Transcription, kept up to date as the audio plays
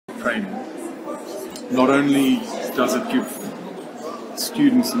training. Not only does it give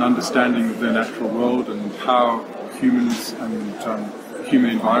students an understanding of their natural world and how humans and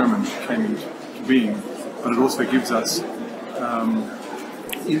human environment came into being, but it also gives us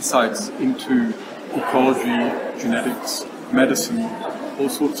insights into ecology, genetics, medicine, all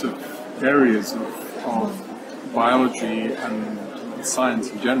sorts of areas of biology and science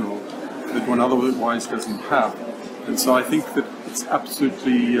in general that one otherwise doesn't have. And so I think that it's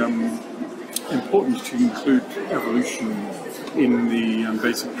absolutely important to include evolution in the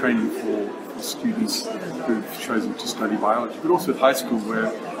basic training for students who've chosen to study biology, but also at high school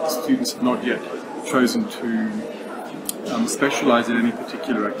where students have not yet chosen to specialize in any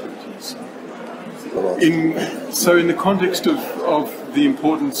particular activities. So in the context of the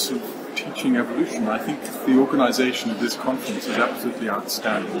importance of teaching evolution, I think the organization of this conference is absolutely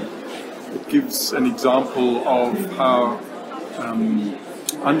outstanding. It gives an example of how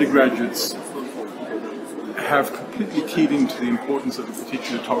undergraduates have completely keyed into the importance of a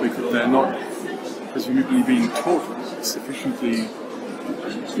particular topic that they're not presumably being taught sufficiently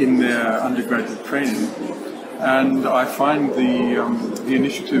in their undergraduate training. And I find the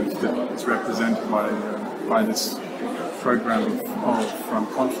initiative that is represented by this program of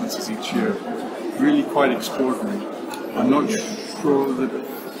conferences each year really quite extraordinary. I'm not sure that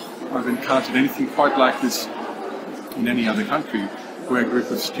I've encountered anything quite like this in any other country, where a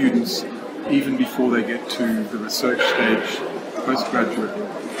group of students, even before they get to the research stage, postgraduate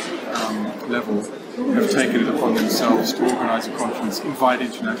level, have taken it upon themselves to organize a conference, invite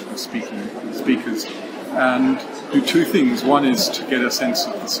international speakers, and do two things. One is to get a sense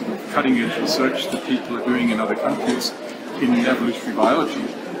of the sort of cutting-edge research that people are doing in other countries in evolutionary biology,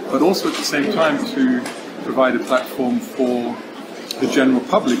 but also at the same time to provide a platform for the general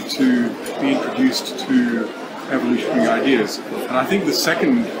public to be introduced to evolutionary ideas. And I think the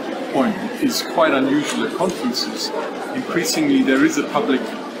second point is quite unusual at conferences. Increasingly there is a public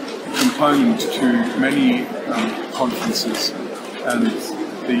component to many conferences, and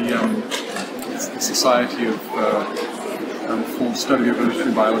the Society for Study of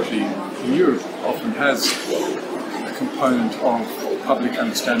Evolutionary Biology in Europe often has a component of public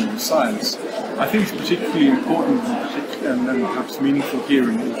understanding of science. I think it's particularly important and perhaps meaningful here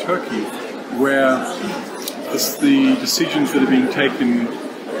in Turkey, where the decisions that are being taken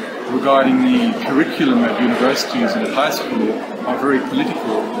regarding the curriculum at universities and at high school are very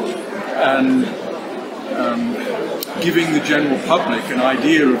political, and giving the general public an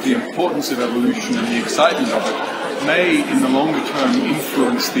idea of the importance of evolution and the excitement of it may, in the longer term,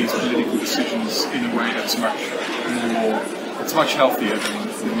 influence these political decisions in a way that's much healthier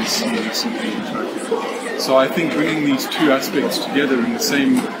than we see recently in Turkey. So I think bringing these two aspects together in the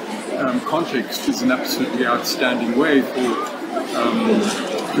same context is an absolutely outstanding way to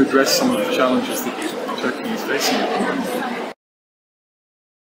address some of the challenges that Turkey is facing at the moment.